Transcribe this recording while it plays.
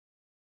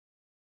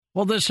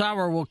Well, this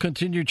hour we'll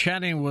continue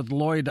chatting with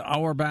Lloyd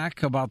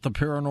Auerbach about the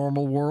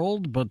paranormal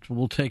world, but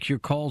we'll take your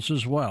calls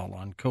as well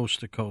on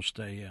Coast to Coast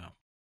AM.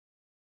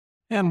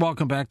 And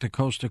welcome back to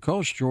Coast.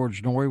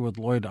 George Norrie with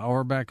Lloyd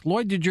Auerbach.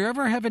 Lloyd, did you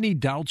ever have any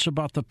doubts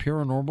about the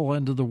paranormal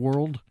end of the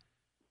world?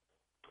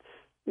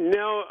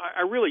 No,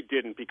 I really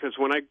didn't, because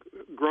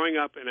growing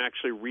up and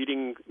actually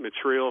reading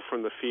material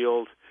from the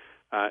field,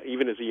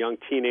 even as a young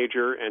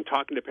teenager, and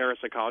talking to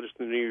parapsychologists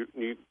in the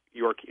New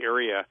York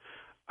area,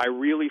 I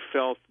really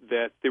felt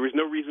that there was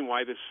no reason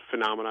why this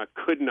phenomena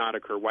could not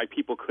occur, why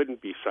people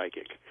couldn't be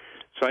psychic.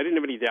 So I didn't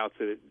have any doubts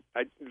that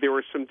there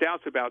were some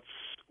doubts about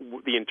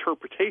the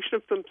interpretation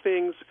of some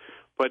things,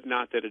 but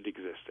not that it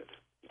existed.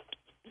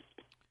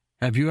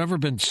 Have you ever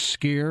been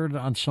scared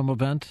on some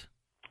event?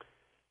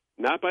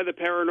 Not by the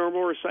paranormal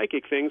or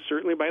psychic things,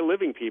 certainly by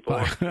living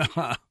people.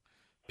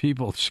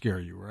 People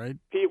scare you, right?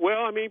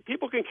 Well, I mean,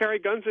 people can carry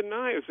guns and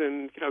knives,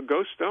 and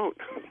ghosts don't.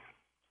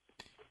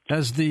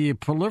 Has the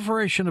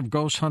proliferation of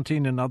ghost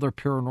hunting and other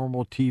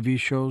paranormal TV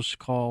shows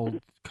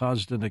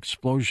caused an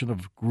explosion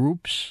of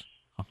groups?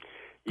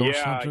 Ghost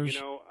hunters?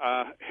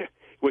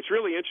 What's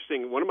really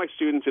interesting, one of my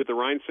students at the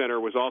Rhine Center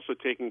was also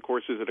taking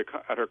courses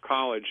at her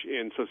college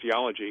in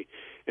sociology,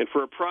 and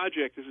for a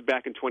project, this is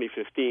back in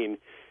 2015,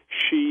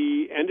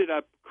 she ended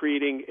up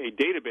creating a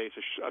database,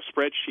 a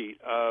spreadsheet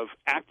of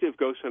active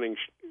ghost hunting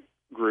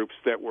groups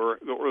that were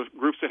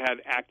groups that had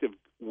active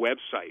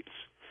websites.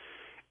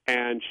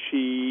 And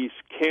she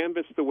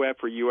canvassed the web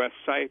for U.S.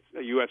 sites,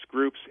 U.S.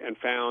 groups, and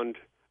found,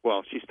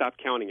 she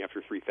stopped counting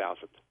after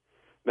 3,000.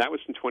 That was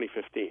in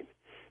 2015.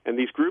 And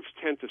these groups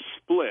tend to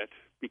split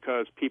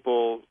because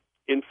people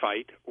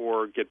infight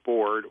or get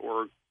bored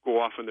or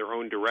go off in their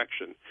own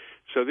direction.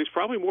 So there's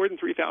probably more than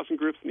 3,000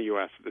 groups in the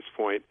U.S. at this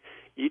point,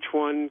 each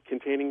one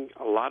containing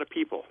a lot of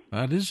people.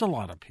 That is a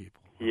lot of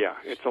people. Yeah,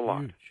 it's a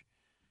lot.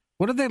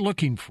 What are they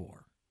looking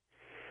for?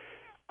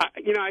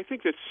 I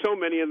think that so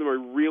many of them are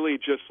really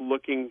just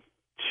looking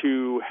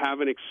to have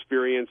an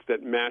experience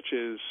that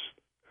matches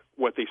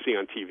what they see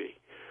on TV.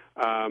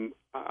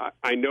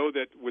 I know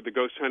that with the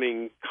ghost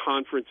hunting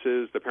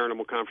conferences, the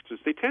paranormal conferences,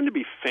 they tend to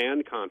be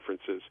fan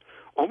conferences,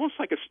 almost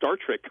like a Star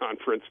Trek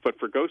conference, but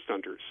for ghost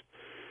hunters.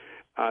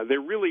 They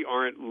really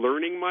aren't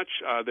learning much.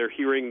 They're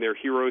hearing their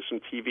heroes from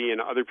TV and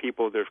other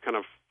people that have kind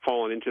of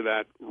fallen into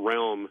that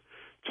realm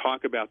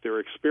talk about their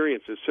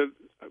experiences. So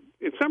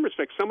in some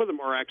respects, some of them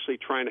are actually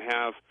trying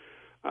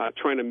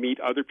to meet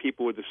other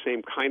people with the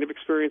same kind of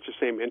experience, the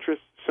same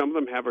interests. Some of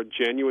them have a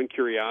genuine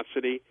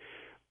curiosity,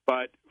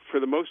 but for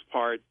the most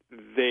part,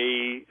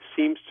 they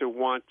seem to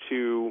want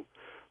to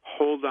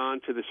hold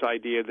on to this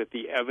idea that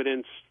the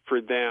evidence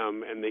for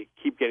them, and they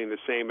keep getting the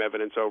same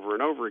evidence over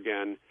and over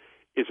again,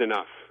 is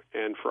enough.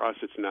 And for us,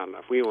 it's not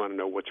enough. We want to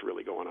know what's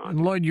really going on.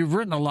 And Lloyd, you've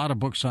written a lot of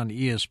books on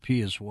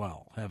ESP as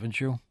well,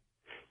 haven't you?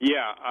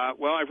 Yeah.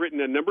 I've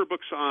written a number of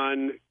books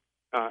on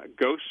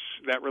ghosts,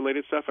 that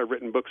related stuff. I've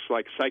written books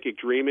like Psychic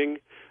Dreaming,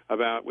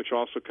 which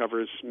also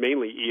covers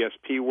mainly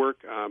ESP work.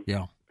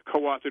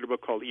 Co-authored a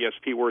book called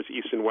ESP Wars,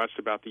 East and West,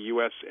 about the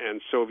U.S.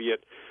 and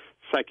Soviet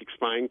psychic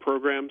spying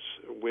programs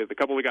with a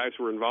couple of guys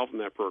who were involved in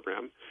that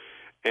program.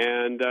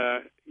 And,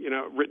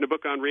 written a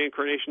book on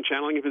reincarnation,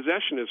 channeling, and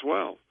possession as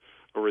well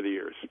over the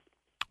years.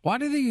 Why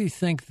do you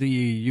think the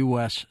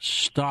U.S.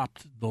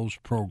 stopped those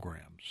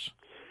programs?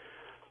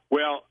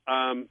 Well,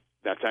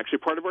 that's actually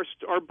part of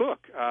our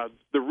book.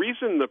 The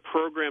reason the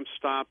program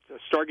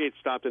Stargate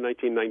stopped in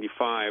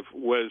 1995,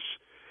 was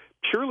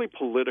purely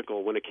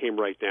political when it came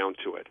right down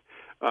to it.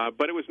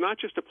 But it was not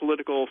just a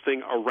political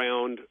thing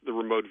around the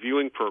remote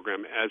viewing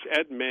program. As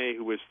Ed May,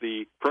 who was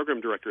the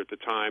program director at the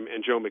time,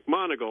 and Joe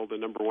McMoneagle, the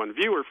number one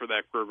viewer for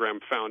that program,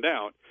 found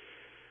out,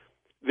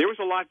 there was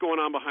a lot going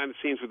on behind the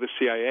scenes with the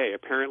CIA.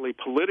 Apparently,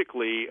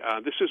 politically,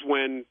 this is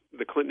when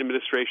the Clinton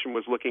administration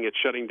was looking at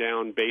shutting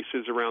down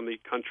bases around the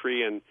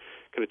country and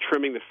kind of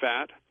trimming the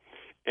fat.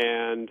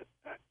 And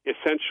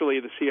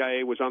essentially, the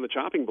CIA was on the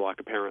chopping block,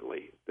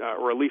 apparently,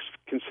 or at least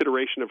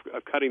consideration of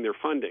cutting their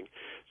funding.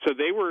 So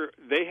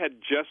they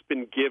had just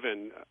been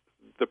given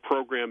the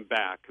program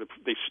back.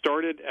 They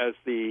started as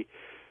the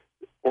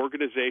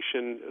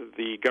organization,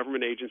 the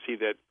government agency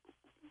that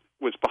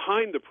was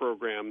behind the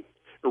program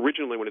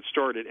originally when it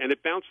started, and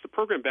the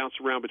program bounced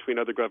around between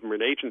other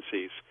government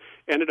agencies,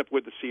 ended up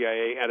with the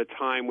CIA at a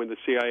time when the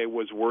CIA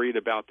was worried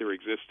about their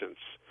existence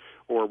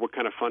or what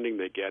kind of funding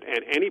they get.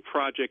 And any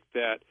project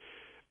that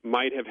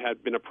might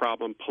have been a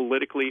problem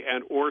politically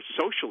and or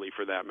socially,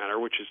 for that matter,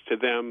 which is to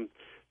them,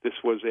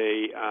 this was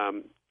a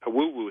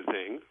woo-woo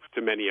thing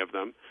to many of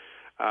them,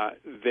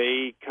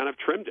 they kind of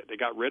trimmed it. They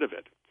got rid of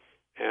it.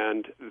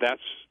 And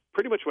that's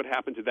pretty much what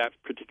happened to that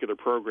particular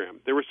program.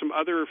 There were some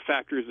other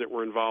factors that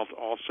were involved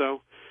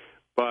also,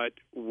 but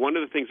one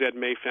of the things Ed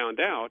May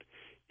found out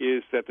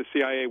is that the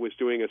CIA was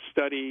doing a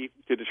study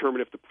to determine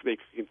if they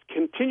could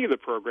continue the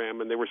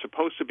program, and they were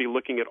supposed to be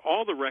looking at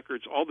all the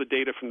records, all the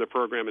data from the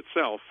program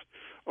itself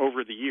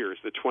over the years,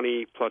 the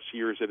 20-plus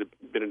years that had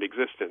been in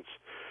existence.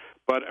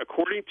 But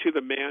according to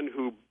the man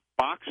who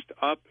boxed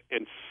up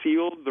and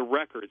sealed the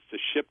records to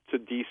ship to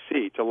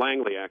D.C., to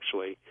Langley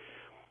actually,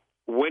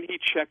 when he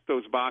checked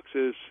those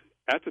boxes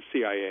at the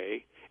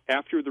CIA,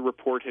 after the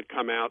report had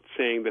come out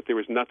saying that there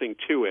was nothing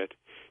to it,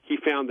 he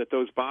found that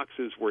those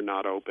boxes were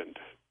not opened.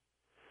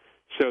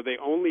 So they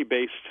only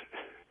based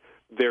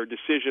their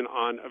decision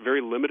on a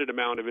very limited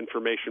amount of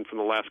information from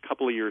the last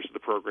couple of years of the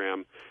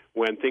program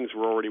when things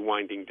were already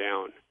winding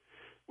down,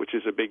 which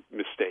is a big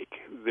mistake.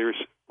 There's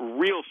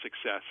real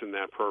success in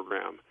that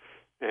program.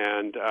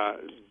 And,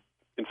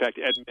 in fact,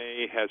 Ed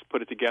May has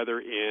put it together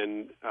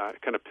in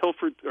kind of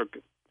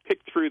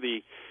picked through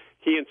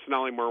he and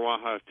Sonali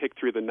Marwaha picked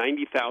through the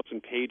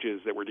 90,000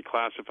 pages that were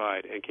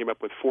declassified and came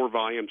up with 4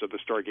 volumes of the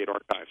Stargate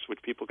Archives,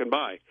 which people can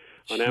buy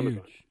on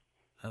Amazon.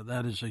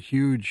 That is a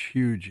huge,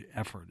 huge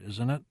effort,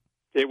 isn't it?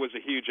 It was a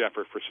huge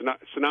effort.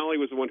 Sonali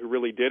was the one who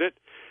really did it.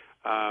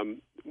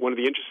 One of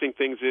the interesting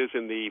things is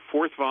in the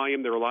 4th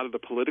volume, there are a lot of the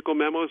political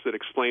memos that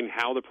explain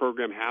how the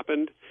program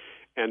happened,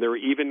 and there were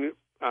even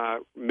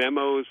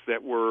memos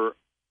that were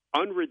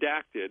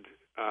unredacted.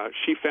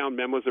 She found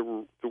memos that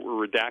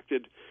were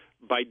redacted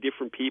by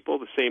different people,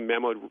 the same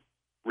memo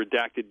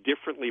redacted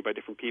differently by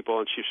different people,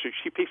 and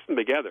she pieced them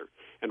together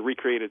and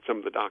recreated some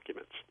of the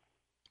documents.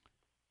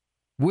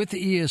 With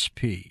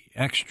ESP,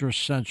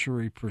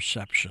 extrasensory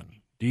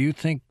perception, do you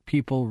think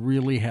people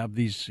really have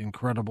these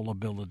incredible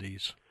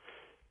abilities?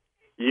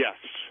 Yes,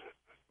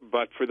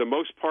 but for the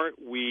most part,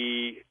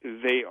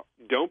 they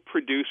don't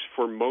produce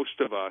for most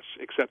of us,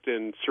 except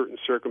in certain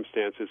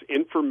circumstances,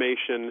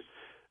 information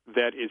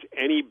that is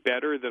any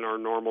better than our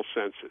normal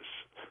senses.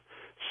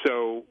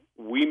 So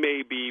we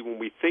may be, when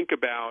we think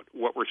about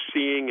what we're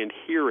seeing and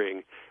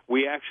hearing,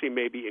 we actually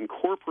may be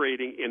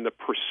incorporating in the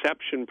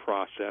perception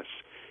process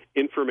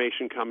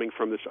information coming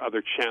from this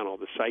other channel,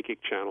 the psychic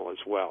channel as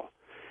well.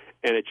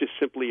 And it just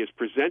simply is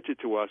presented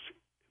to us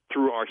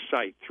through our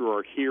sight, through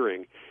our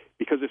hearing,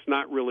 because it's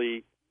not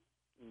really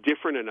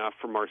different enough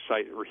from our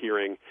sight or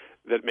hearing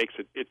that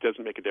it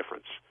doesn't make a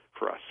difference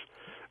for us.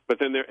 But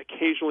then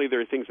occasionally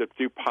there are things that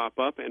do pop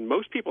up, and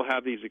most people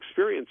have these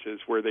experiences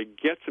where they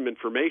get some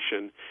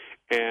information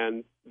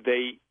and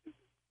they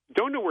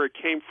don't know where it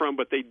came from,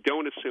 but they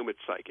don't assume it's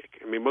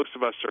psychic. I mean, most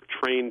of us are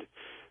trained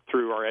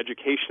through our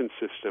education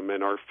system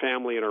and our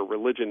family and our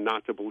religion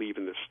not to believe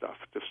in this stuff.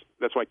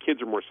 That's why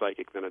kids are more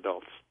psychic than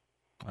adults.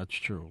 That's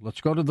true. Let's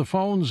go to the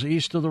phones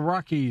east of the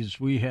Rockies.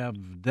 We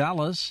have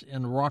Dallas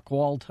in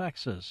Rockwall,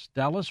 Texas.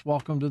 Dallas,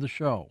 welcome to the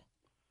show.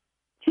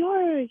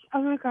 George,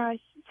 oh my gosh,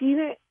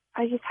 Gina,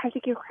 I just have to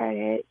give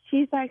credit.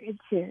 She's like a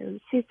gem.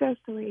 She's so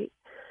sweet.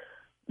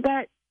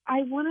 But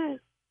I want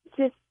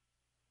to just,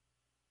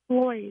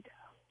 Lloyd.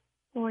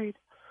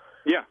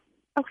 Yeah.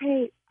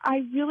 Okay,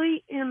 I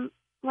really am,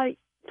 like,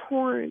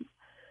 torn.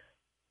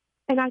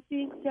 And I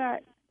think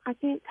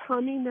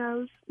Tommy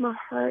knows my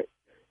heart.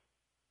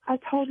 I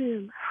told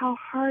him how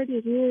hard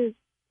it is.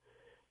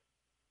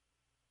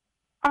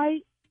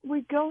 I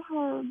would go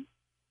home,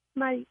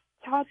 my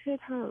childhood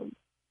home,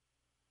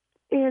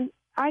 and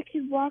I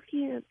could walk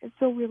in and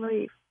feel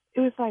relief.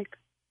 It was like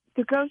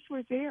the ghosts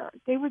were there.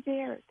 They were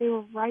there. They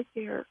were right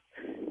there.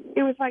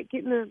 It was like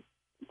getting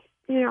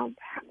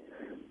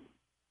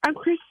I'm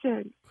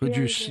Christian.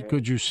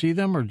 Could you see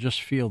them or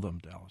just feel them,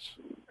 Dallas?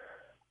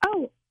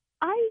 Oh,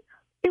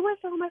 it was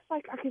almost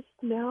like I could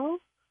smell.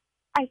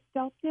 I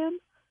felt them.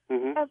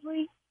 Mm-hmm.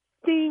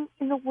 Everything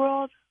in the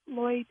world,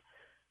 Lloyd.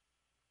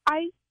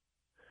 I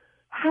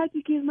had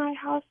to give my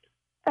house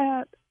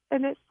up,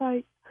 and it's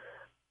like,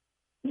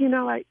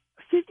 like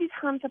 50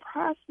 times the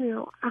price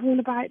now. I want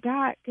to buy it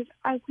back because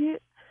I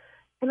went,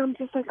 and I'm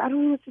just like, I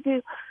don't know what to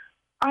do.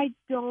 I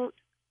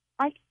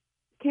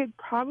could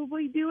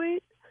probably do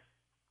it.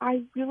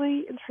 I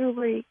really and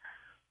truly,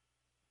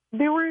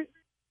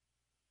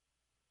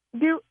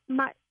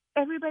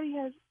 everybody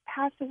has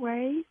passed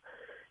away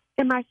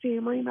in my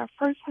family. My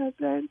first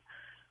husband.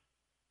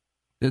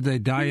 Did they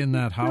die in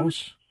that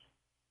house?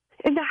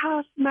 In the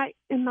house,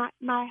 in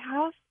my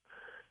house,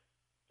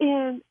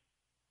 and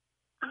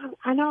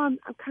I know I'm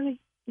kind of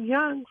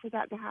young for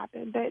that to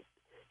happen, but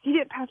he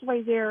didn't pass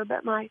away there.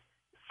 But my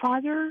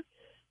father,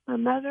 my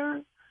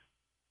mother,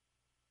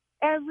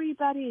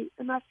 everybody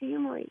in my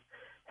family,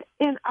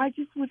 and I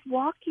just would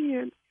walk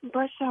in and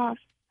brush off,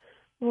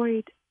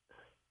 Lloyd.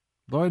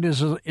 Lloyd,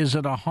 is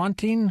it a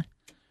haunting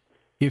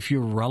if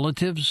your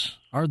relatives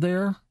are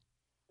there?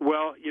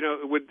 Well,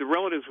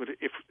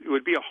 it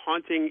would be a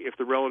haunting if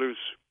the relatives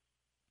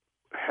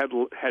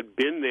had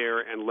been there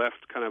and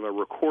left kind of a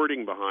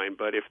recording behind,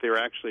 but if they're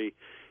actually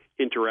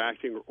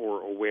interacting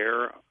or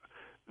aware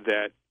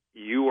that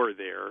you are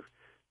there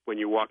when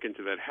you walk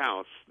into that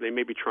house, they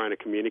may be trying to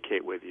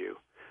communicate with you.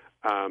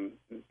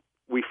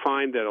 We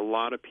find that a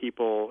lot of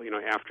people,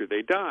 after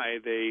they die,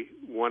 they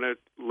want to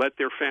let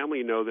their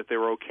family know that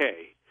they're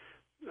okay.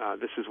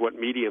 This is what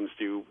mediums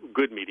do,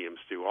 good mediums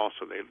do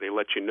also. They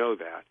let you know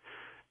that.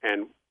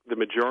 And the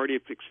majority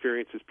of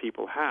experiences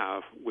people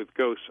have with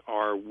ghosts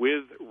are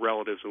with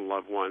relatives and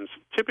loved ones,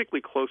 typically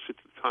closer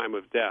to the time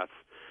of death,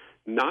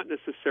 not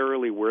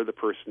necessarily where the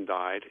person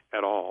died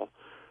at all,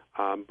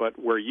 but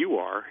where you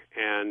are.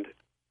 And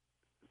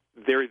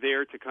they're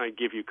there to kind of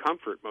give you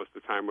comfort most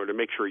of the time or to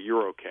make sure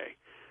you're okay.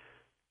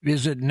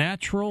 Is it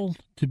natural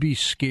to be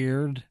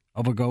scared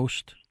of a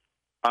ghost?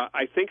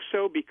 I think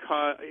so,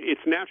 because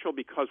it's natural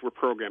because we're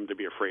programmed to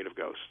be afraid of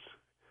ghosts.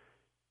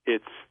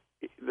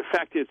 The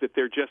fact is that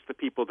they're just the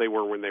people they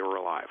were when they were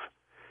alive.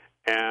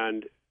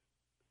 And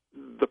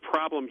the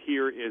problem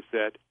here is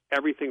that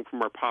everything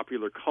from our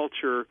popular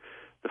culture,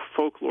 the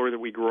folklore that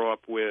we grow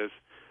up with,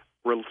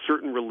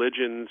 certain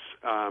religions,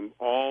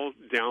 all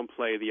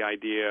downplay the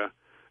idea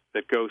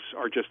that ghosts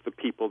are just the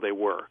people they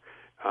were,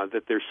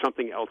 that there's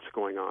something else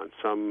going on,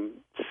 some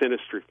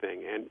sinister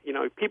thing. And,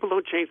 people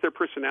don't change their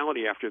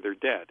personality after they're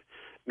dead,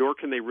 nor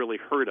can they really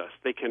hurt us.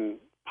 They can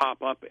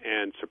pop up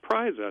and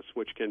surprise us,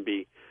 which can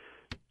be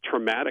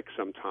traumatic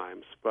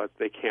sometimes, but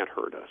they can't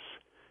hurt us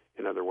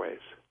in other ways.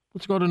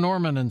 Let's go to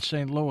Norman in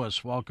St.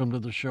 Louis. Welcome to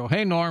the show.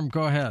 Hey, Norm,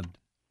 go ahead.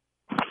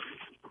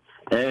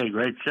 Hey,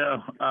 great show.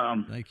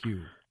 Thank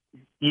you.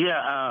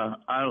 Yeah,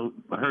 I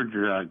heard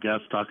your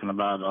guest talking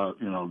about,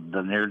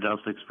 the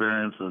near-death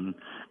experience and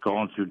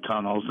going through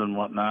tunnels and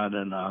whatnot.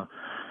 And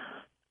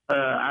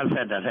I've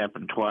had that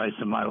happen twice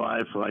in my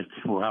life, like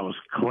where I was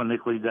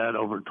clinically dead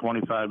over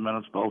 25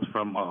 minutes, both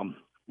from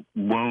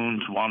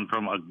wounds, one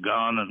from a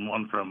gun and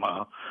one from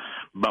a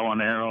bow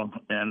and arrow.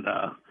 And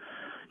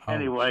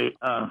anyway,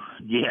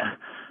 yeah.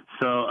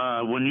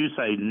 So when you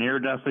say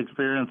near-death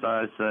experience,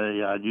 I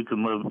say you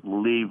can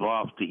leave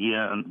off the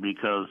end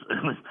because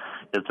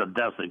it's a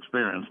death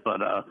experience. But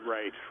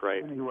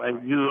right. Anyway,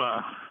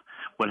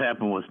 what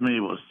happened with me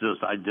was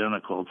just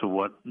identical to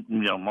what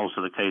most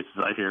of the cases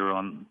I hear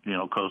on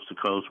coast to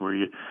coast, where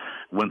you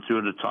went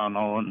through the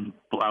tunnel and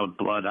plowed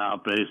blood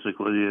out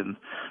basically, and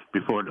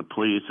before the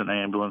police and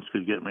ambulance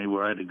could get me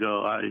where I had to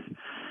go, I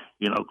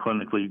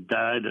clinically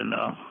died and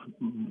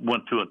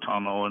went through a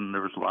tunnel, and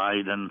there was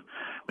light. And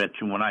bet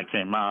you when I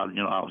came out,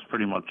 I was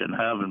pretty much in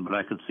heaven, but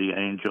I could see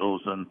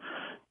angels. And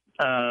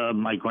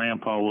my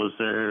grandpa was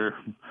there,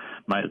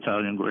 my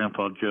Italian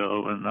grandpa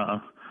Joe,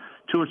 and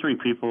 2 or 3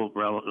 people,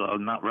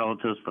 not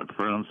relatives, but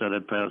friends that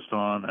had passed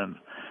on. And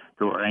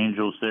there were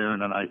angels there.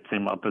 And then I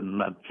came up and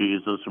met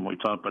Jesus, and we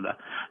talked. But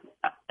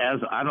as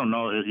I don't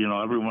know,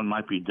 everyone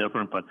might be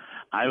different, but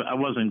I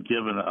wasn't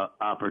given an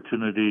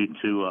opportunity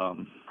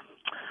to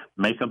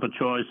make up a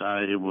choice.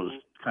 I was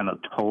kind of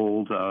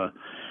told,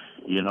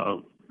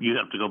 you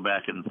have to go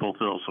back and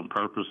fulfill some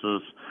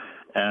purposes.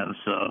 And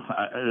so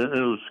it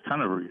was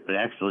kind of,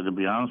 actually, to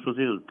be honest with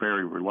you, it was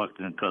very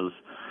reluctant, because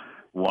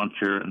once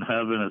you're in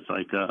heaven, it's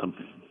like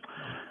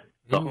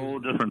a whole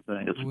different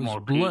thing. It's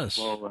more bliss.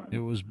 Peaceful. It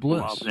was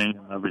bliss. And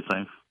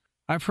everything.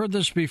 I've heard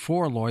this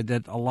before, Lloyd,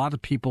 that a lot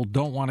of people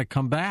don't want to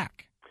come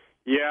back.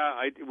 Yeah,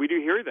 we do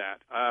hear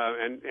that.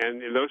 And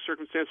in those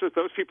circumstances,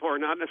 those people are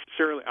not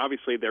necessarily,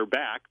 obviously they're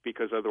back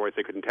because otherwise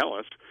they couldn't tell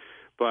us,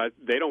 but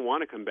they don't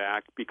want to come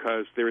back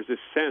because there's this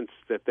sense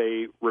that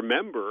they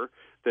remember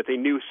that they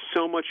knew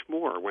so much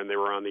more when they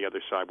were on the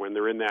other side, when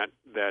they're in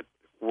that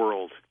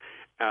world,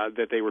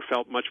 that they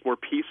felt much more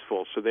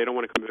peaceful. So they don't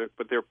want to come back,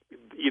 but they're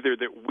either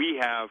that we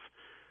have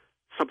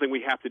something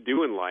we have to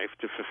do in life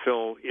to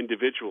fulfill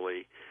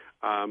individually,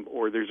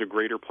 or there's a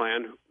greater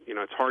plan.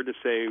 It's hard to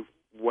say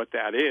what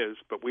that is,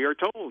 but we are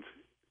told,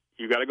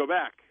 you got to go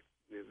back.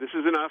 This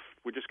is enough.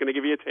 We're just going to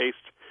give you a taste.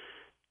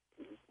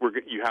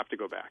 You have to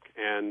go back.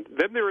 And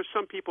then there are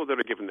some people that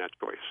are given that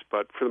choice,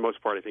 but for the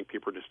most part, I think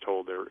people are just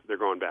told they're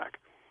going back.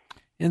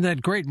 In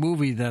that great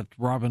movie that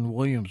Robin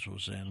Williams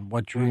was in,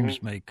 What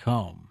Dreams May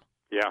Come.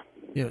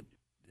 Yeah.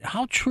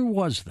 How true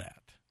was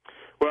that?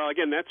 Well,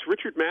 again, that's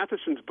Richard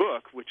Matheson's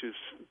book, which is,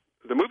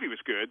 the movie was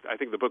good. I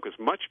think the book was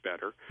much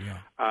better.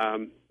 Yeah.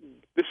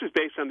 This is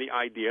based on the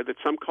idea that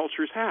some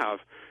cultures have,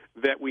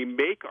 that we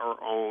make our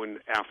own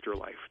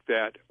afterlife,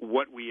 that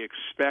what we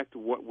expect,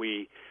 what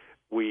we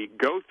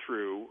go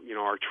through,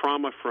 our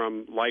trauma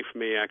from life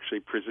may actually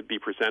be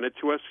presented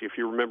to us. If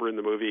you remember in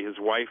the movie, his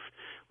wife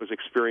was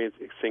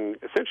experiencing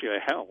essentially a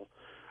hell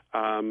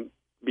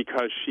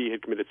because she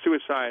had committed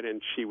suicide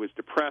and she was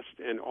depressed,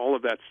 and all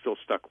of that still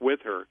stuck with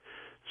her.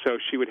 So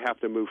she would have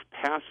to move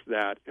past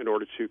that in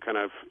order to kind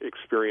of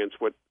experience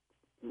what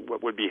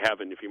would be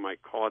heaven, if you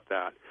might call it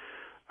that.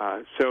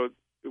 So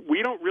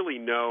we don't really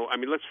know. I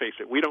mean, let's face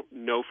it, we don't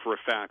know for a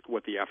fact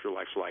what the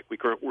afterlife's like.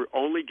 We're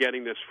only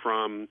getting this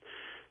from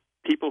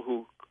people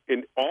who,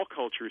 in all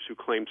cultures, who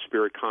claim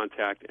spirit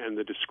contact and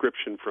the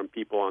description from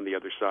people on the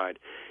other side.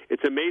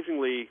 It's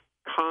amazingly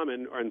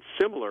common and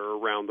similar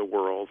around the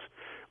world,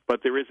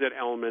 but there is that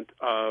element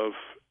of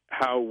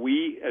how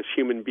we as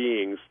human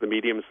beings, the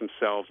mediums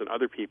themselves and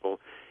other people,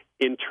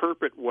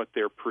 interpret what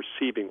they're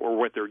perceiving or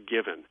what they're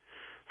given.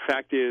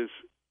 Fact is,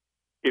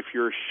 if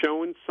you're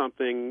shown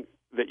something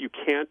that you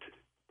can't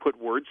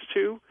put words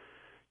to,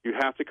 you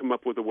have to come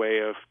up with a way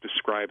of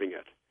describing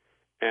it.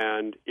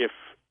 And if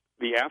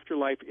the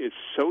afterlife is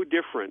so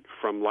different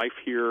from life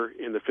here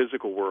in the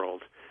physical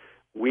world,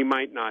 we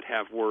might not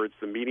have words,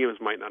 the mediums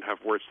might not have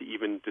words to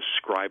even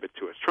describe it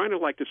to us. Trying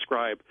to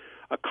describe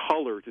a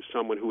color to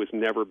someone who has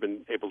never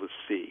been able to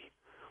see.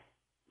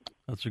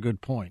 That's a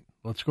good point.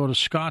 Let's go to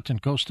Scott in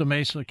Costa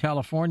Mesa,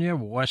 California,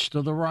 west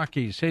of the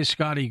Rockies. Hey,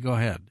 Scotty, go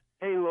ahead.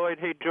 Hey, Lloyd. Lloyd.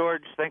 Hey,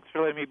 George. Thanks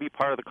for letting me be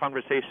part of the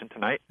conversation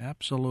tonight.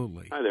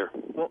 Absolutely. Hi there.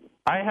 Well,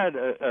 I had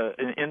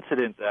an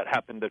incident that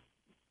happened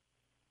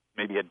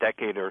maybe a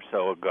decade or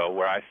so ago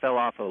where I fell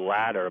off a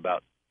ladder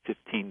about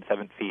 17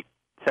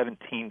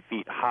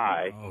 feet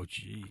high. Oh,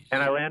 geez.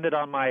 And I landed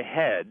on my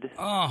head.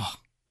 Oh.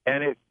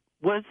 And it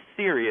was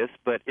serious,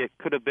 but it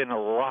could have been a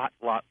lot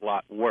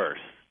worse.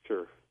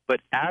 Sure.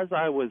 But as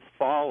I was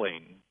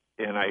falling,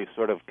 and I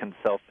sort of can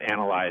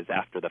self-analyze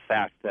after the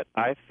fact, that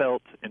I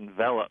felt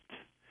enveloped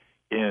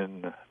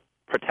in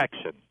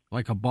protection.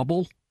 Like a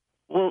bubble?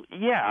 Well,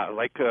 yeah,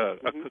 like a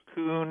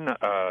cocoon.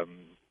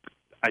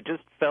 I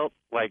just felt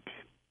like...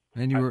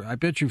 And I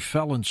bet you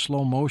fell in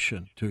slow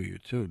motion to you,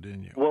 too,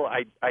 didn't you? Well,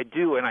 I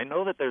do, and I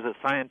know that there's a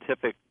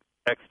scientific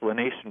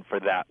explanation for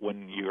that.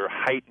 When your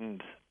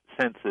heightened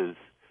senses,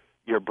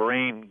 your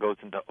brain goes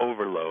into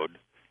overload,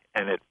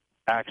 and it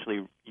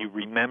actually, you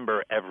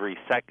remember every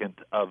second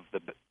of the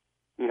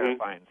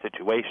terrifying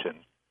situation.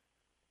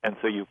 And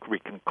so you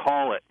can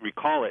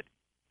recall it,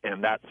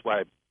 and that's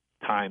why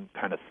time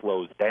kind of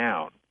slows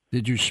down.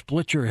 Did you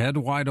split your head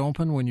wide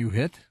open when you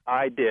hit?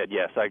 I did,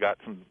 yes. I got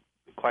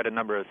quite a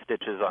number of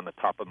stitches on the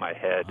top of my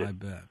head. I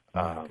bet.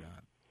 Oh, God.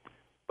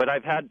 But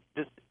I've had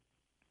just,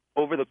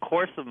 over the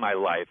course of my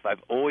life,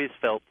 I've always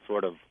felt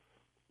sort of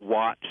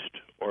watched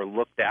or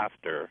looked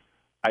after.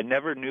 I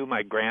never knew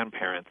my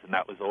grandparents, and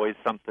that was always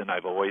something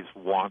I've always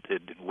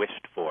wanted and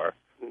wished for.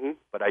 Mm-hmm.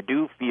 But I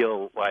do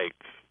feel like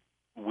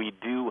we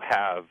do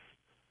have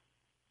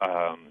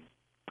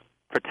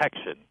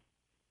protection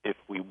if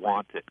we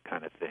want it,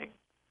 kind of thing.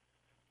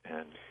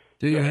 And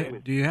do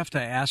you have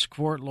to ask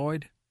for it,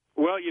 Lloyd?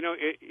 Well,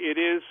 it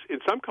is, in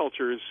some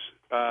cultures,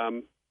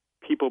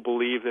 people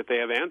believe that they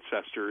have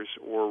ancestors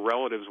or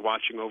relatives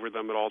watching over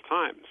them at all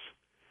times.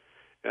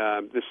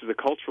 This is a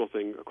cultural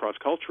thing,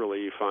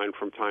 cross-culturally, you find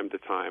from time to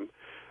time.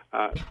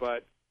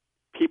 But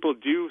people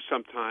do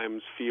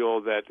sometimes feel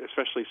that,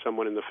 especially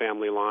someone in the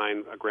family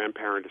line, a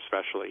grandparent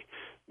especially,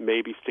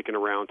 may be sticking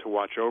around to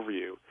watch over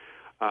you.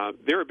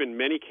 There have been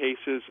many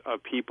cases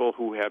of people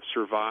who have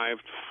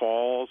survived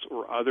falls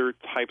or other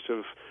types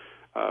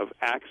of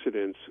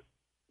accidents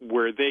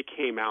where they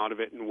came out of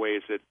it in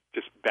ways that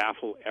just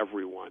baffle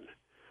everyone.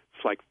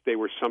 It's like they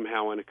were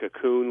somehow in a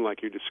cocoon,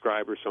 like you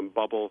described, or some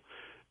bubble.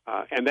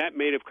 And that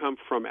may have come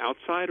from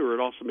outside, or it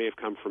also may have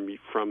come from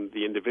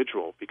the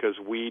individual, because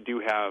we do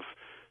have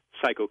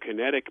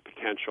psychokinetic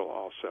potential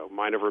also,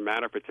 mind over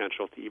matter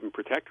potential to even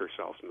protect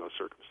ourselves in those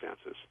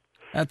circumstances.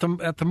 At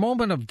the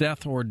moment of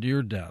death or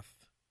near death,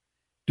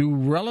 do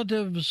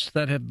relatives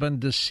that have been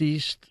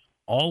deceased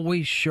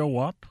always show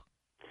up?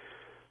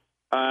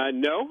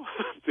 No.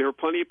 There are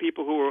plenty of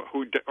people who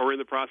are in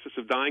the process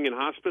of dying in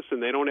hospice,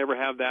 and they don't ever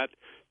have that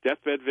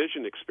deathbed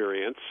vision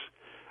experience.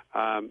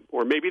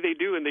 Or maybe they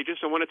do, and they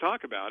just don't want to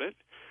talk about it.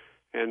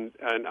 And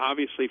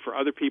obviously, for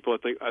other people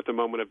at the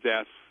moment of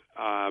death,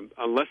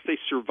 unless they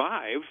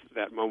survive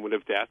that moment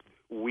of death,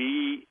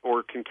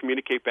 or can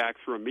communicate back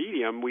through a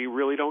medium, we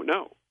really don't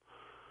know.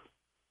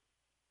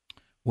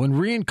 When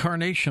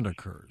reincarnation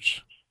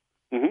occurs,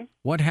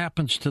 what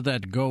happens to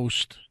that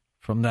ghost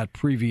from that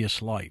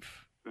previous life?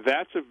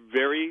 That's a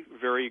very,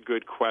 very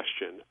good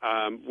question.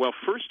 Well,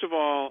 first of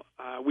all,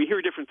 we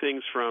hear different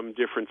things from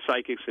different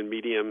psychics and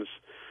mediums.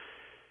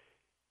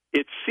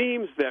 It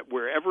seems that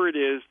wherever it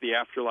is, the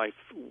afterlife,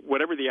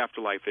 whatever the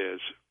afterlife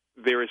is,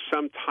 there is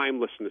some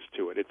timelessness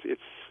to it.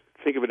 It's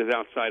think of it as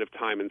outside of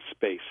time and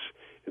space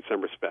in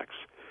some respects.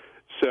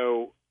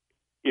 So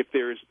if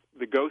there's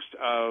the ghost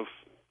of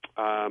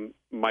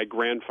my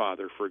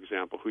grandfather, for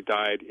example, who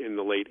died in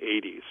the late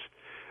 80s,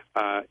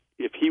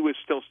 if he was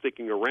still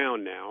sticking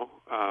around now,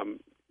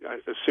 I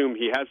assume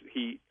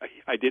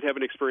I did have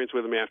an experience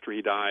with him after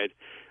he died,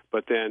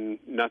 but then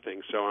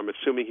nothing. So I'm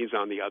assuming he's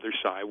on the other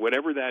side.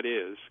 Whatever that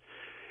is,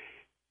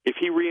 if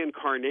he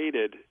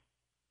reincarnated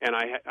and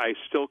I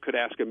still could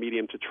ask a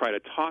medium to try to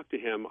talk to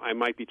him, I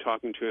might be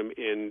talking to him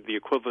in the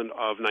equivalent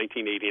of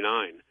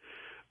 1989.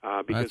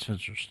 Because that's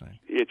interesting.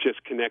 It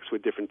just connects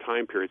with different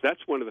time periods.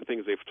 That's one of the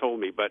things they've told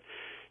me. But,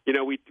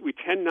 we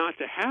tend not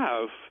to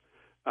have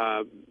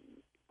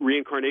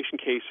reincarnation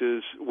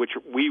cases, which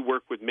we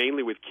work with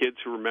mainly with kids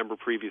who remember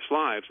previous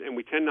lives, and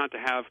we tend not to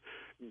have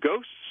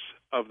ghosts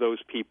of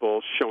those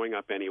people showing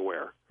up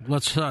anywhere.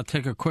 Let's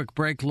take a quick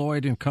break,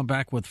 Lloyd, and come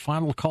back with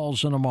final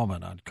calls in a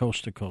moment on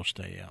Coast to Coast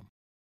AM.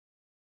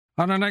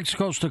 On our next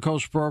Coast to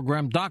Coast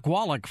program, Doc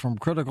Wallach from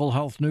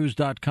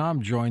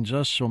CriticalHealthNews.com joins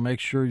us, so make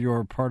sure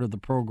you're part of the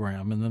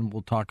program, and then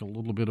we'll talk a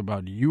little bit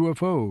about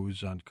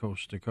UFOs on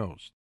Coast to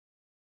Coast.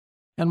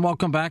 And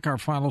welcome back. Our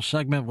final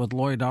segment with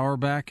Lloyd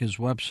Auerbach. His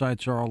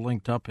websites are all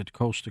linked up at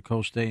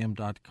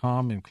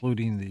coasttocoastam.com,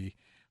 including the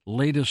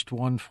latest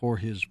one for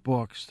his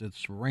books.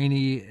 It's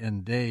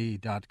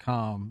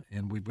rainyandday.com,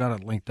 and we've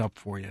got it linked up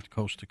for you at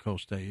Coast to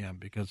Coast AM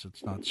because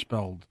it's not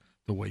spelled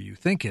the way you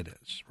think it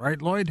is. Right,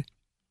 Lloyd?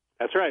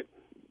 That's right.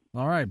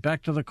 All right,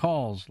 back to the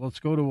calls. Let's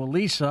go to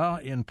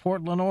Elisa in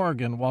Portland,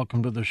 Oregon.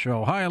 Welcome to the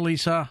show. Hi,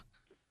 Elisa.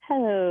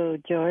 Hello,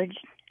 George.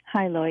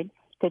 Hi, Lloyd.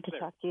 Good to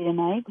talk to you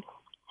tonight.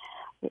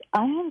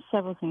 I have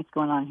several things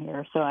going on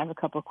here, so I have a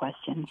couple of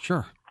questions.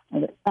 Sure.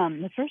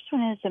 The first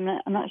one is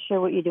I'm not sure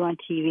what you do on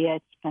TV.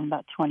 It's been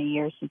about 20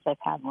 years since I've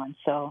had one,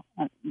 so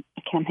I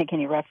can't make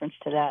any reference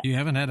to that. You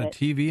haven't had a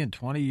TV in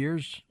 20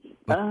 years?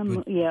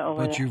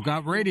 But you've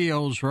got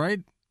radios, right?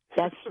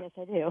 Yes,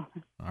 I do.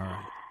 All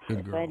right.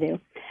 Good girl. Yes, I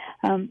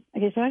do.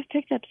 Okay, so I've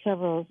picked up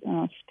several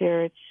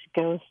spirits,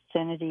 ghosts,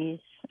 entities,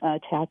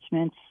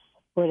 attachments,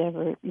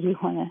 whatever you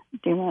want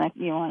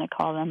to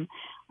call them.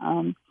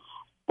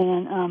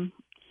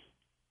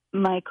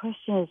 My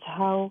question is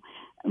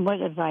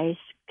what advice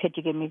could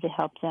you give me to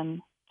help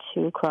them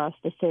to cross?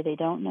 They say they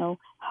don't know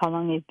how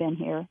long they've been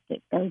here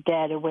or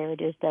dead or where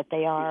it is that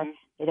they are. Mm-hmm.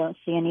 They don't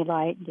see any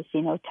light. They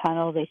see no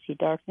tunnel. They see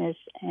darkness,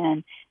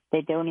 and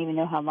they don't even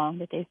know how long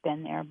that they've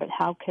been there. But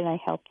how can I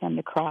help them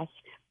to cross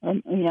or,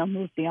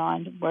 move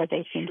beyond where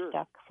they seem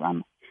stuck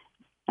from?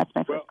 That's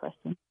my first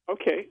question.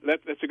 Okay,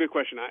 that's a good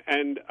question.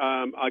 And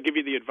I'll give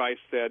you the advice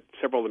that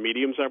several of the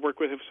mediums I've worked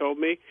with have told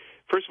me.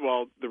 First of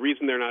all, the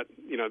reason they're not,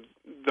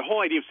 the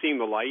whole idea of seeing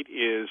the light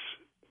is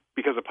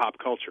because of pop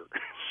culture.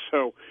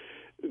 So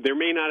there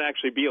may not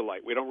actually be a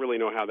light. We don't really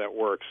know how that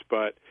works,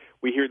 but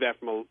we hear that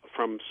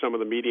from some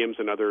of the mediums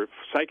and other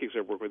psychics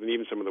I've worked with, and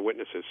even some of the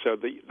witnesses. So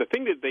the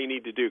thing that they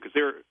need to do,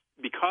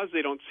 because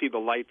they don't see the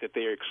light that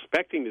they are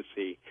expecting to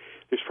see,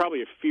 there's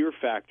probably a fear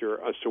factor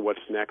as to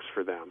what's next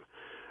for them.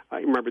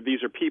 Remember,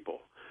 these are people.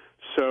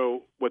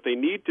 So what they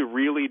need to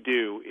really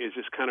do is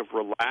just kind of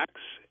relax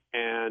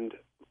and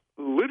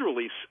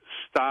literally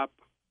stop.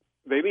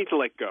 They need to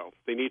let go.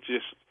 They need to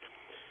just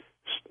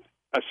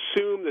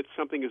assume that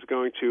something is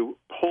going to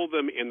pull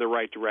them in the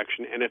right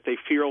direction, and if they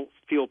feel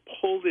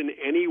pulled in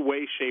any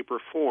way, shape, or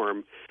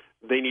form,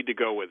 they need to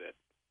go with it,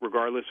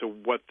 regardless of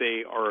what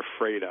they are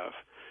afraid of.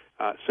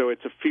 So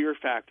it's a fear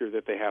factor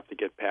that they have to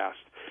get past.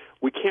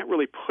 We can't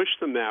really push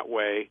them that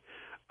way,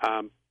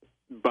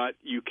 but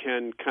you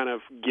can kind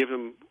of give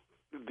them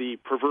the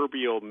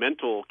proverbial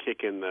mental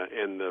kick in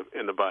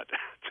the butt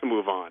to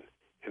move on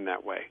in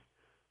that way.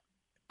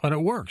 But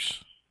it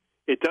works.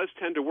 It does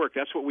tend to work.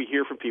 That's what we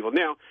hear from people.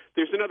 Now,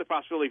 there's another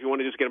possibility if you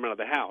want to just get them out of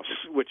the house,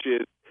 which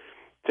is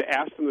to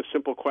ask them the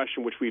simple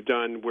question, which we've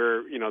done,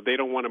 where they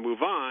don't want to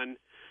move on,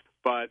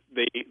 but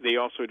they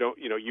also don't.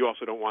 You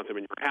also don't want them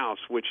in your house,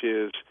 which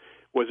is,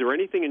 was there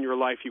anything in your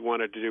life you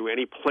wanted to do,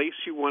 any place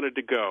you wanted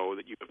to go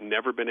that you have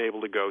never been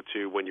able to go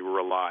to when you were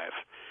alive?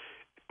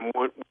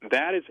 When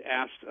that is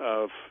asked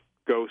of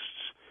ghosts,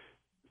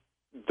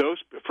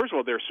 first of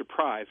all, they're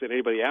surprised that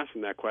anybody asked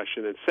them that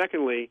question, and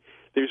secondly,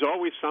 there's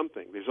always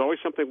something. There's always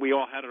something we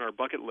all had on our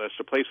bucket list,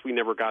 a place we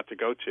never got to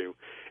go to,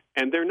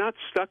 and they're not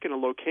stuck in a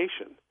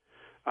location.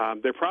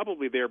 They're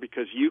probably there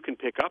because you can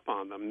pick up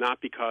on them, not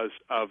because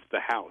of the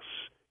house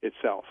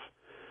itself.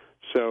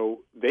 So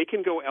they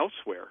can go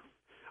elsewhere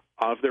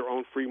of their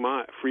own free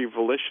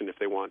volition if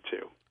they want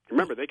to.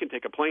 Remember, they can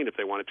take a plane if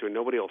they wanted to, and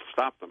nobody will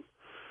stop them.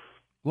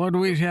 Well,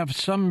 we have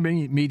some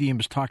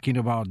mediums talking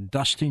about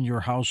dusting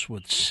your house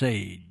with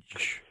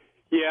sage.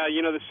 Yeah,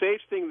 the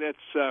sage thing,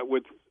 that's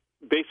with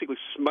basically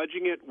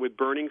smudging it with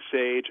burning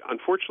sage.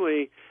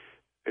 Unfortunately,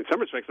 in some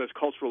respects, that's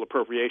cultural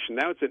appropriation.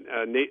 Now it's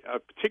a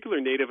particular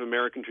Native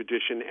American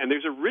tradition, and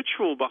there's a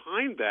ritual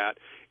behind that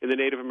in the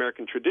Native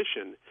American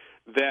tradition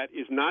that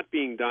is not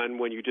being done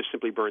when you just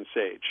simply burn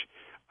sage.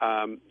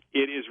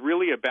 It is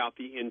really about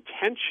the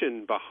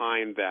intention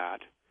behind that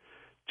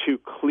to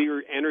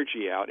clear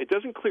energy out. It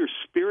doesn't clear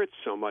spirits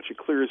so much. It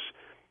clears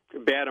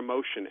bad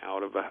emotion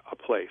out of a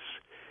place.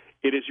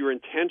 It is your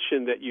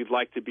intention that you'd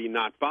like to be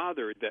not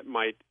bothered that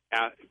might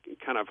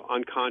kind of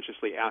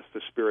unconsciously ask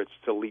the spirits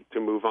to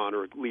move on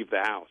or leave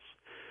the house.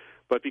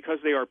 But because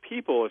they are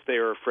people, if they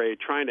are afraid,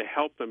 trying to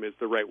help them is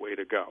the right way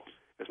to go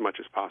as much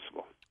as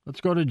possible.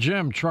 Let's go to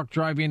Jim, truck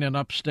driving in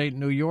upstate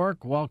New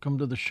York. Welcome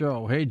to the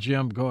show. Hey,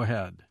 Jim, go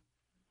ahead.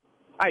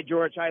 Hi,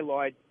 George. Hi,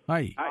 Lloyd.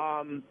 Hi.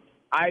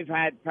 I've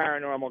had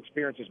paranormal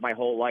experiences my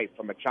whole life.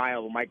 From a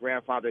child, when my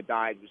grandfather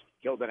died, he was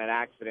killed in an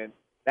accident.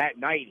 That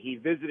night, he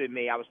visited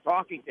me. I was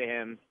talking to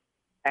him,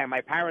 and my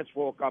parents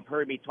woke up,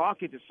 heard me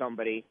talking to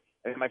somebody,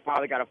 and my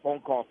father got a phone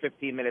call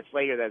 15 minutes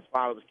later that his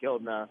father was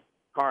killed in a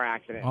car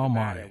accident. Oh,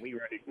 my. We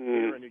were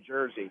in New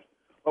Jersey.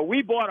 But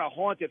we bought a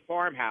haunted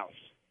farmhouse.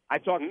 I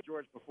talked to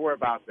George before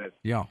about this.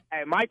 Yeah.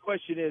 And my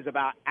question is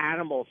about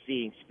animals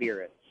seeing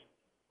spirits.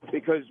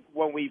 Because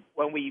when we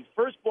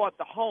first bought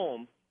the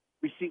home,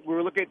 we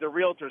were looking at the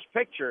realtor's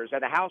pictures,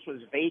 and the house was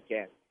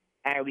vacant,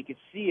 and we could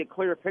see a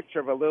clear picture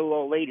of a little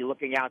old lady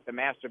looking out the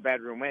master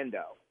bedroom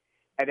window.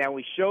 And then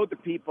we showed the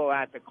people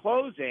at the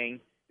closing.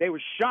 They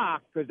were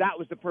shocked because that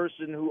was the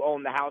person who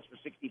owned the house for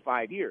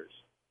 65 years.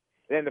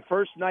 And then the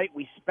first night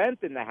we spent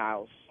in the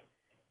house,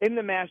 in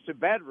the master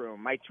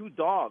bedroom, my two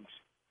dogs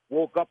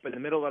woke up in the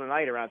middle of the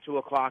night around 2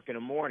 o'clock in the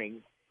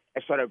morning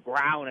and started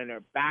growling, and their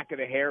back of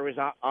the hair was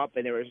up,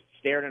 and they were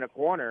staring in a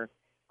corner.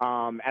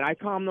 And I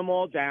calmed them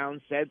all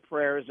down, said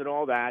prayers and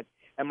all that.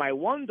 And my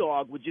one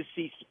dog would just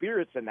see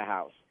spirits in the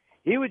house.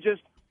 He would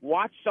just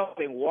watch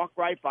something walk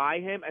right by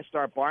him and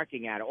start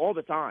barking at it all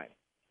the time,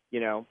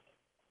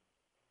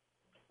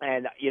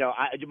 And,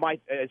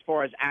 as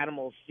far as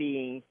animals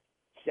seeing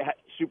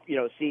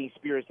seeing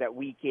spirits that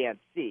we can't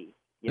see.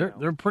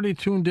 They're pretty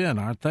tuned in,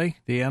 aren't they?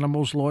 The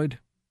animals, Lloyd?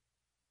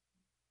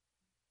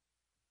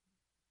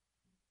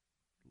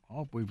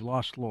 Oh, we've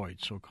lost Lloyd,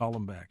 so call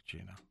him back,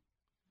 Gina.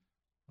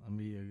 Let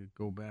me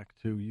go back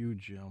to you,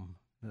 Jim.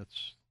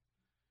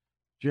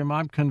 Jim,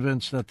 I'm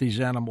convinced that these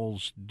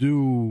animals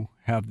do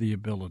have the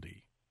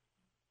ability.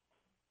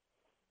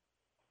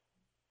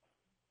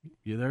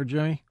 You there,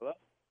 Jimmy? Hello?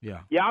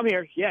 Yeah. Yeah, I'm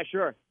here. Yeah,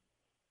 sure.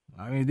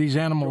 I mean, these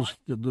animals,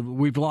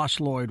 we've lost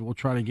Lloyd. We'll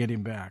try to get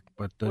him back.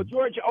 But well,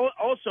 George,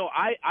 also,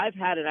 I've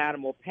had an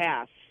animal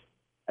pass,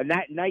 and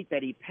that night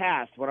that he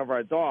passed, one of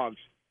our dogs,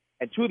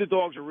 and two of the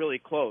dogs are really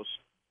close.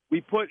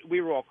 We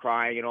were all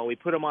crying, we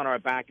put him on our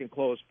back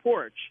enclosed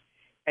porch,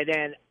 and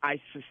then I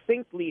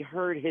distinctly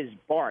heard his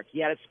bark. He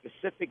had a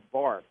specific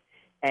bark,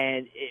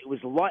 and it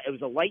was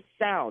a light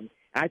sound,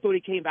 and I thought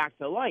he came back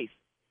to life.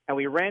 And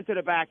we ran to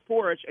the back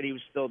porch, and he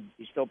still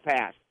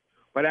passed.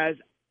 But as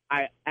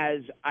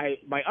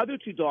my other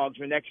two dogs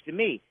were next to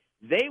me,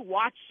 they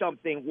watched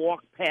something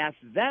walk past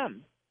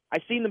them. I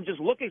seen them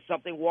just look at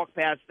something walk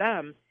past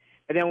them,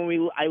 and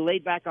then I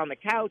laid back on the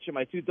couch, and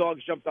my two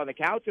dogs jumped on the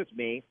couch with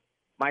me.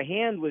 My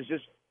hand was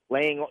just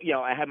laying,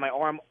 I had my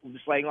arm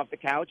just laying off the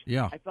couch.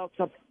 Yeah. I felt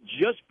something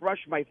just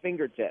brush my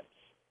fingertips.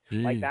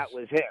 Jeez. Like that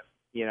was him,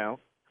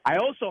 I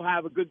also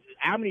have a good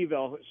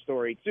Amityville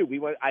story, too.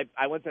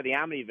 I went to the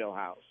Amityville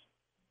house.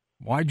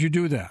 Why'd you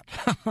do that?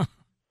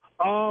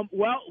 Well,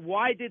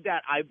 why I did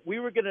that? We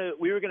were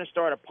gonna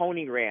start a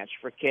pony ranch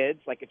for kids,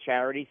 like a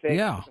charity thing.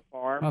 Yeah, at the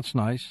farm. That's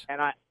nice. And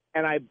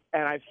I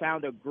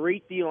found a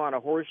great deal on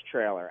a horse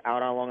trailer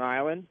out on Long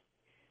Island.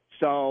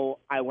 So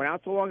I went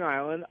out to Long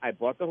Island. I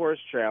bought the horse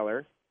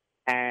trailer,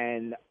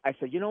 and I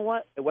said, you know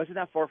what? It wasn't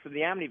that far from the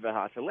Amityville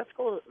house. So let's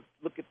go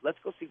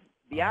see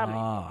the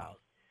Amityville house.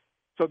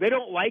 So they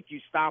don't like you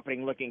stopping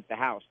and looking at the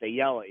house. They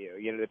yell at you.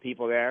 The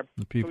people there.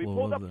 The people so we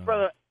pulled up in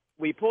front of.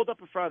 We pulled up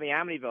in front of the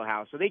Amityville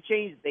house. So they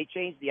changed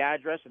the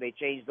address, and they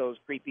changed those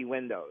creepy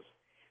windows.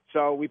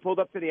 So we pulled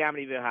up to the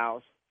Amityville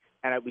house,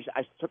 and I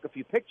took a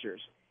few pictures.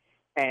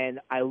 And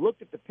I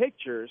looked at the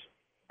pictures,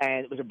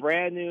 and it was a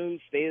brand new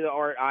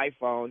state-of-the-art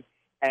iPhone,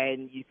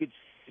 and you could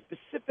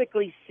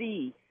specifically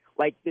see,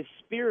 like, this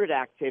spirit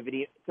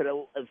activity to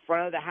the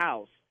front of the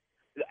house.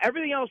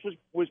 Everything else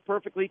was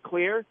perfectly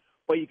clear,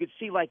 but you could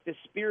see, like, this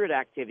spirit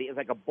activity. It was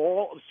like a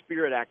ball of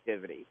spirit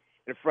activity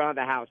in front of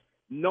the house.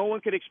 No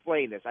one could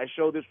explain this. I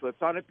showed this to a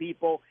ton of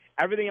people.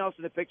 Everything else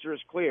in the picture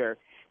is clear.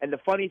 And the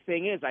funny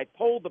thing is, I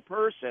told the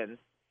person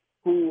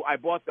who I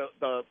bought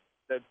the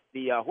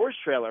horse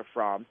trailer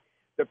from,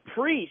 the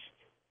priest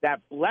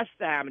that blessed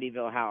the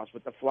Amityville house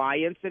with the fly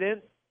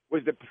incident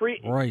was the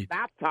priest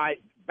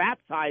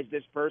baptized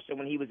this person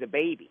when he was a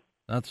baby.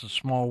 That's a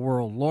small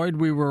world. Lloyd,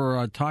 we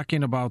were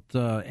talking about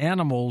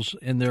animals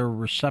and their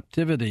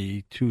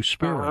receptivity to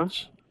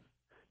spirits.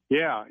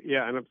 Yeah,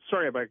 and I'm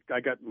sorry, but I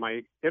got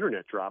my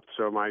internet dropped,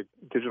 so my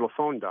digital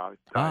phone died.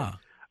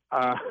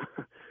 The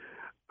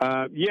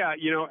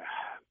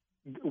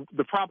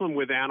problem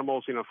with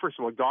animals, first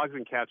of all, dogs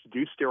and cats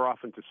do stare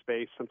off into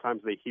space.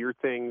 Sometimes they hear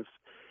things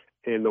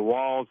in the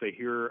walls, they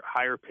hear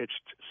higher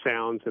pitched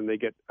sounds, and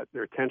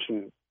their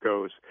attention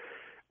goes.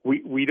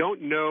 We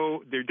don't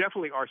know. There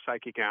definitely are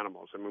psychic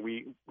animals. I mean,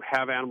 we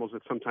have animals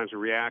that sometimes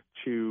react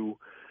to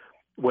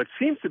what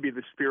seems to be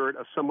the spirit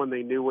of someone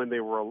they knew when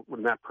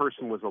that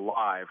person was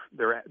alive.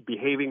 They're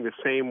behaving the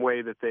same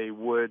way that they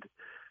would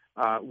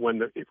when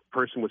the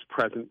person was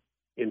present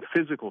in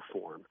physical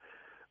form.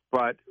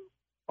 But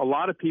a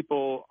lot of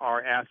people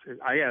are asked,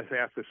 I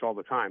ask this all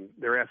the time.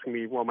 They're asking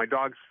me, well, my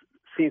dog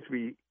seems to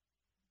be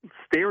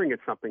staring at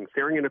something,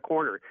 staring in a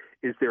corner.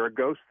 Is there a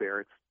ghost there?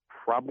 It's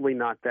probably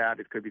not that.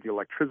 It could be the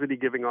electricity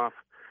giving off,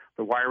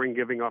 the wiring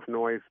giving off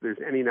noise. There's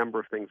any number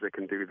of things that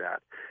can do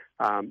that.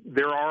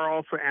 There are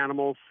also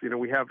animals,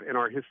 we have in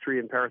our history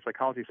in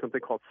parapsychology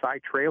something called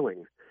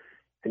psi-trailing.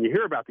 And you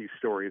hear about these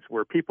stories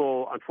where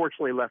people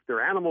unfortunately left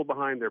their animal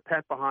behind, their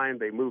pet behind,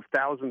 they moved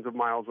thousands of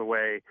miles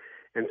away,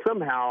 and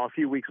somehow a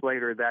few weeks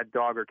later that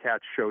dog or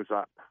cat shows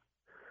up,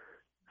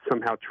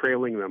 somehow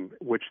trailing them,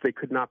 which they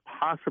could not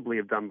possibly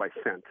have done by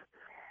scent.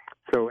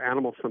 So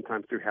animals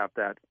sometimes do have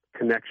that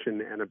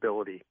connection and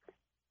ability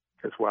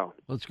as well.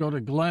 Let's go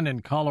to Glenn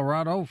in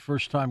Colorado,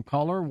 first-time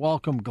caller.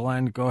 Welcome,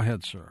 Glenn. Go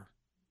ahead, sir.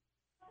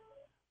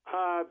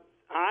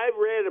 I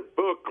read a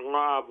book a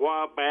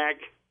while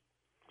back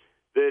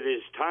that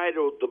is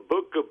titled The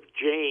Book of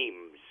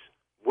James,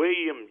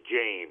 William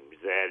James,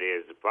 that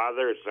is, the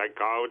father of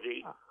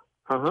psychology.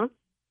 Uh-huh.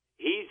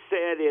 He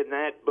said in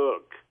that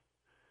book,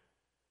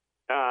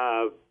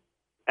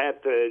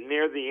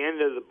 near the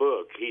end of the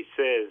book, he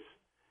says,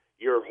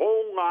 your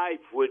whole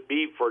life would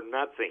be for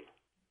nothing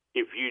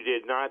if you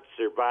did not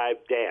survive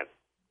death.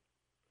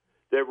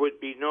 There would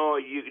be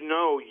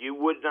you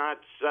would not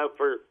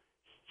suffer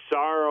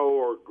sorrow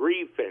or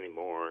grief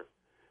anymore,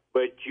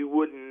 but you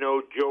wouldn't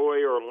know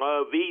joy or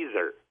love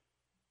either.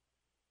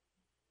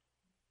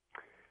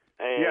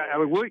 And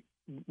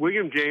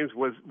William James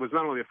was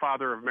not only the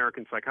father of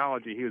American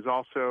psychology, he was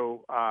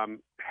also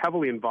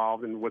heavily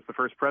involved and was the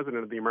first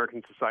president of the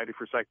American Society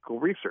for Psychical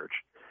Research.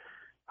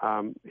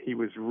 He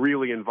was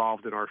really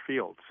involved in our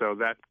field, so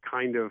that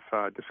kind of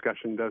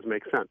discussion does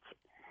make sense.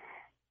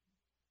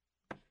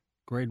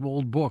 Great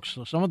old books.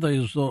 So some of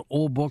these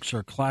old books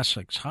are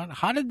classics.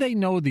 How did they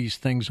know these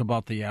things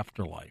about the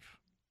afterlife?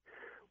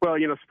 Well,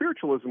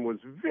 spiritualism was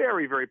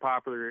very, very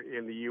popular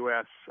in the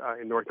U.S.,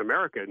 in North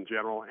America in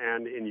general,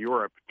 and in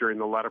Europe during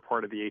the latter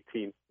part of the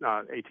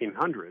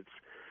 1800s.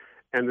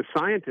 And the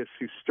scientists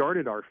who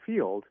started our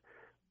field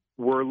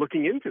were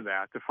looking into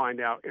that to find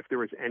out if there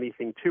was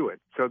anything to it.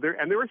 So there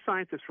were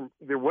scientists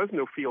there was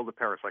no field of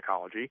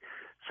parapsychology.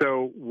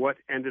 So what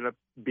ended up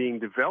being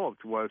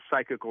developed was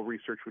psychical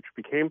research, which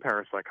became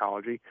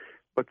parapsychology.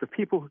 But the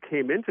people who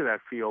came into that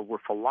field were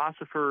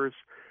philosophers,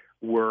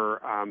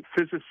 were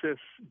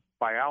physicists,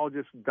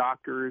 biologists,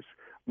 doctors.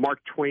 Mark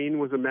Twain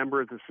was a member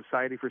of the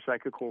Society for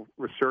Psychical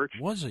Research.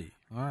 Was he?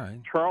 All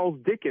right. Charles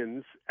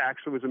Dickens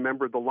actually was a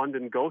member of the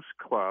London Ghost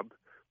Club,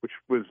 which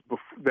was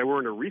they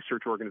weren't a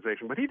research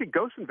organization, but he did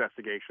ghost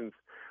investigations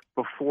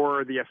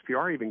before the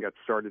SPR even got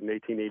started in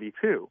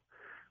 1882.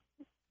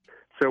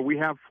 So we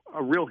have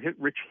a real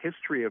rich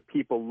history of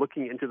people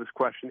looking into this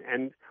question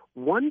and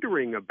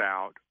wondering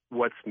about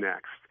what's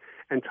next,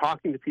 and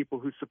talking to people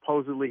who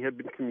supposedly had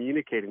been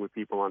communicating with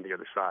people on the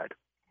other side.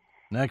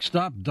 Next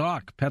up,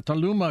 Doc,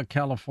 Petaluma,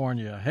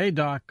 California. Hey,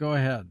 Doc, go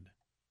ahead.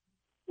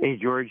 Hey,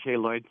 George. Hey,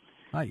 Lloyd.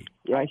 Hi.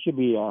 Yeah, I should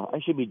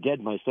be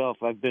dead myself.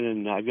 I've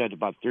got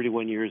about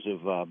 31 years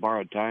of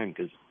borrowed time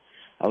because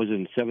I was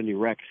in 70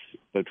 wrecks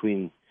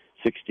between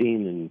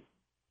 16 and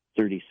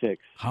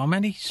 36. How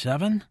many?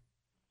 7?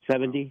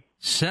 70.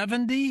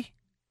 70?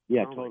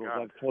 Yeah, total.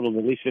 I've totaled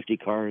at least 50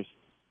 cars.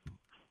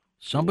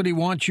 Somebody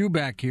wants you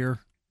back here.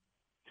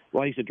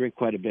 Well, I used to drink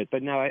quite a bit,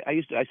 but now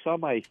I saw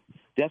my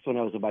death when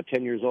I was about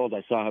 10 years old.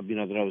 I saw, that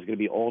I was going to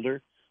be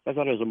older. I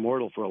thought I was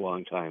immortal for a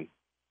long time.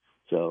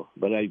 So,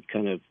 but I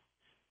kind of,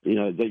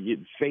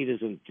 fate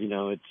isn't,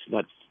 it's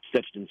not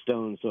sketched in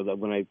stone. So that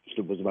when I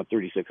was about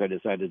 36, I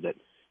decided that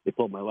they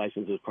pulled my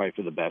license. It was probably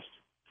for the best.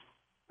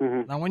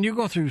 Mm-hmm. Now, when you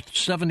go through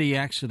 70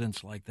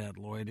 accidents like that,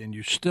 Lloyd, and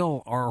you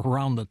still are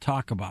around to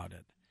talk about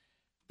it,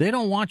 they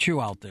don't want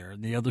you out there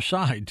on the other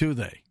side, do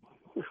they?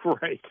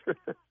 Right.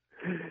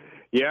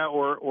 Yeah,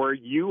 or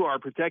you are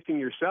protecting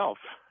yourself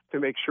to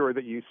make sure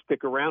that you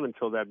stick around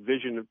until that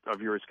vision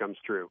of yours comes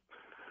true.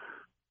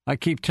 I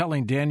keep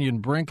telling Daniel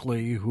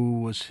Brinkley,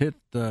 who was hit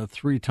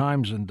 3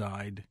 times and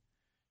died,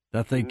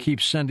 that they keep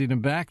sending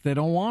him back. They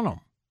don't want him.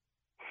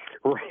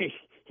 Right.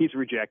 He's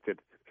rejected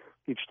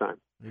each time.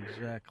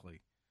 Exactly.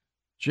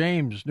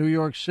 James, New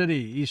York City,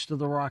 east of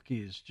the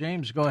Rockies.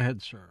 James, go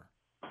ahead, sir.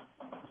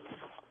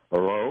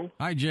 Hello?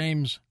 Hi,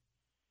 James.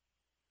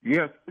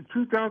 Yes,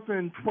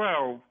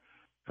 2012,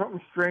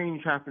 something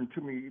strange happened to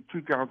me in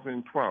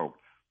 2012.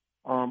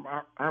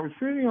 I was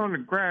sitting on the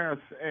grass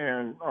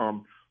and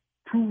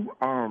 2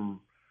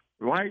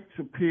 lights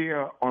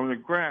appear on the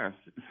grass,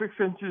 6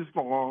 inches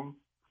long,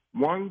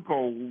 1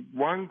 gold,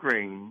 1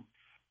 green,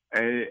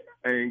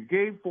 and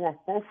gave forth,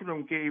 both of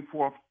them gave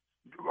forth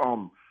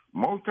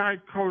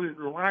multicolored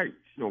lights,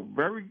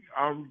 very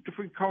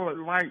different colored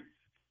lights,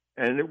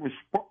 and it was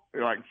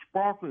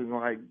sparkling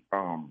like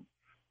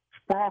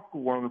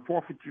sparkle on the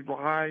 4th of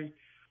July.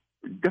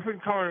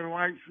 Different colored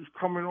lights was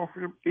coming off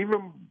of them,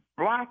 even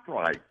black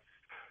lights.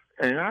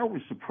 And I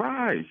was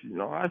surprised,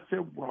 I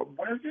said, well,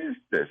 what is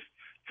this?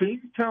 Can you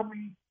tell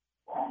me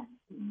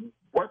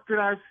what did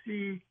I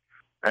see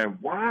and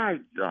why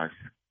did I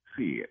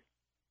see it?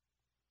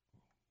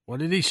 What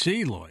did he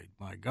see, Lloyd?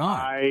 My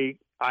God.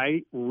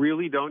 I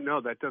really don't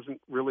know. That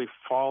doesn't really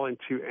fall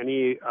into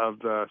any of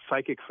the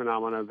psychic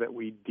phenomena that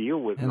we deal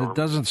with. And normally. It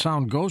doesn't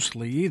sound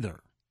ghostly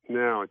either.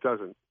 No, it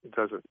doesn't. It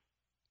doesn't.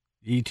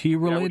 E.T.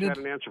 related? Yeah, we got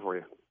an answer for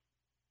you.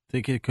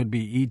 Think it could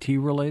be E.T.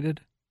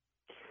 related?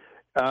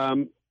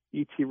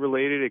 E.T.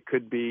 related. It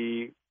could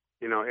be,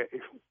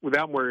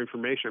 without more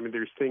information. I mean,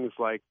 there's things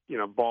like,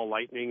 ball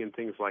lightning and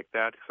things like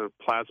that. So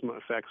plasma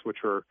effects,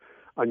 which are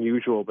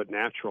unusual but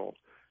natural,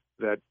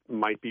 that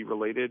might be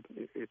related.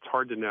 It's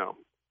hard to know.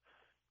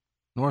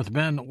 North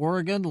Bend,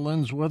 Oregon.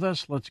 Lynn's with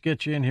us. Let's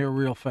get you in here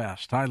real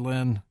fast. Hi,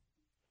 Lynn.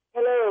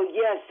 Hello.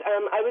 Yes,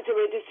 I was a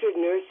registered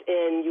nurse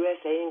in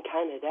USA and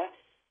Canada,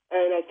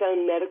 and I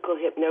found medical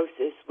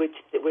hypnosis, which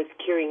was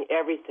curing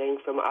everything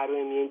from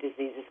autoimmune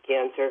diseases,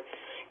 cancer,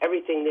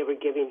 everything they were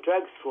giving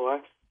drugs for.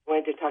 I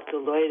wanted to talk to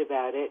Lloyd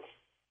about it.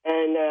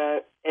 And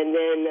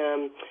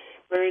then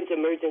burns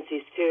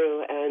emergencies,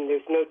 too, and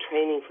there's no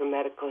training for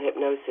medical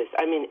hypnosis.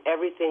 I mean,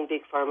 everything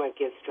Big Pharma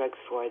gives drugs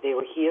for. They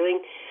were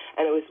healing,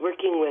 and I was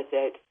working with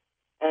it,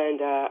 and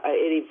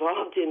it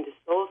evolved into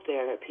soul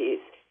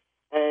therapies.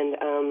 And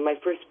my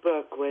first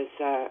book was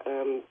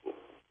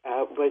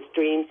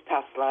Dreams,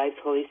 Past Lives,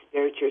 Holy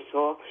Spirit, Your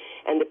Soul.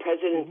 And the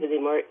president of the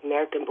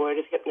American Board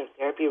of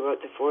Hypnotherapy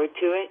wrote the foreword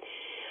to it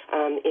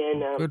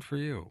in Good for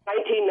you.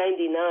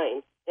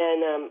 1999.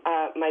 And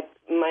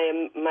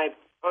my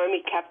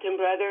Army captain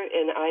brother,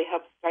 and I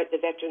helped start the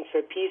Veterans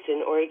for Peace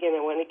in Oregon.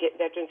 I want to get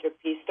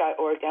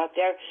veteransforpeace.org out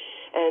there,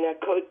 and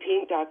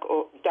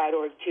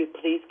codepink.org too.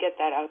 Please get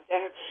that out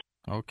there.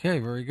 Okay,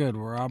 very good.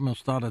 We're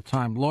almost out of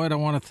time. Lloyd, I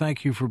want to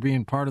thank you for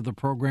being part of the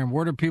program.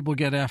 Where do people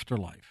get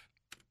Afterlife?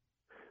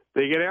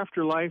 They get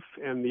Afterlife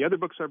and the other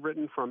books I've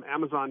written from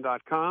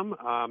Amazon.com.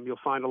 You'll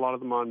find a lot of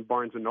them on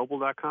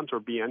BarnesandNoble.com or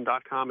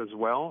BN.com as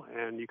well,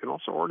 and you can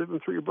also order them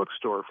through your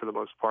bookstore for the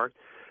most part.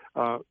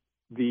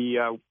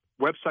 The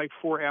website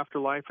for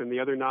Afterlife and the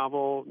other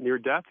novel, Near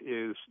Death,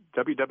 is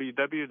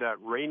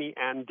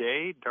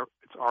www.rainyanday,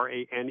 it's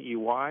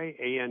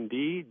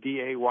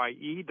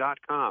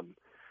RANEYANDDAYE.com.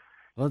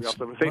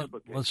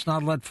 Let's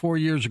not let 4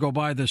 years go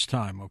by this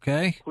time,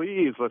 okay?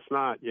 Please, let's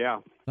not, yeah.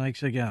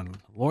 Thanks again.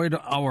 Lloyd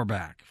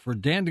Auerbach. For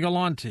Dan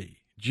Galanti,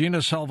 Gina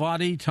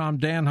Salvati, Tom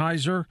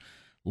Danheiser,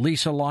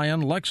 Lisa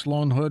Lyon, Lex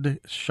Lonehood,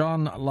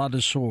 Sean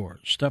Ladesseur,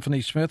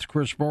 Stephanie Smith,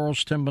 Chris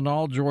Boros, Tim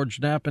Banal, George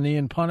Knapp, and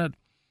Ian Punnett.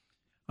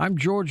 I'm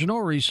George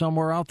Norrie,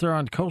 somewhere out there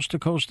on Coast to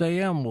Coast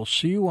AM. We'll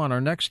see you on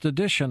our next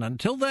edition.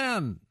 Until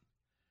then,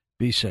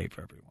 be safe,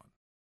 everyone.